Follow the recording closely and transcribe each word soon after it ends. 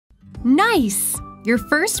Nice! Your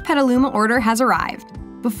first Petaluma order has arrived.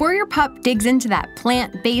 Before your pup digs into that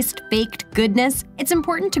plant-based, baked goodness, it's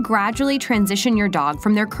important to gradually transition your dog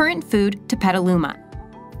from their current food to Petaluma.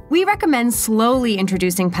 We recommend slowly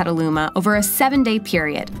introducing Petaluma over a 7-day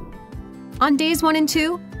period. On days 1 and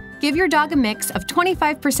 2, give your dog a mix of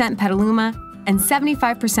 25% Petaluma and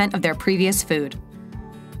 75% of their previous food.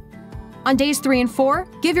 On days 3 and 4,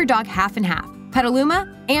 give your dog half and half,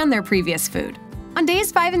 Petaluma and their previous food. On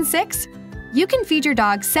days 5 and 6, you can feed your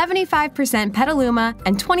dog 75% Petaluma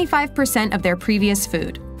and 25% of their previous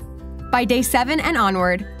food. By day 7 and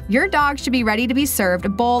onward, your dog should be ready to be served a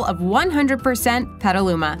bowl of 100%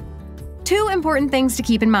 Petaluma. 2 important things to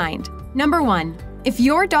keep in mind. Number 1, if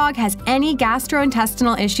your dog has any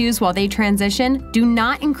gastrointestinal issues while they transition, do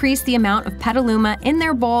not increase the amount of Petaluma in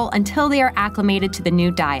their bowl until they are acclimated to the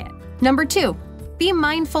new diet. Number 2, be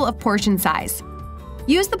mindful of portion size.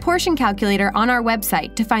 Use the portion calculator on our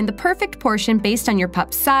website to find the perfect portion based on your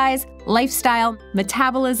pup's size, lifestyle,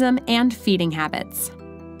 metabolism, and feeding habits.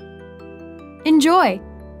 Enjoy!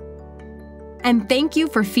 And thank you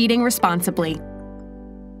for feeding responsibly.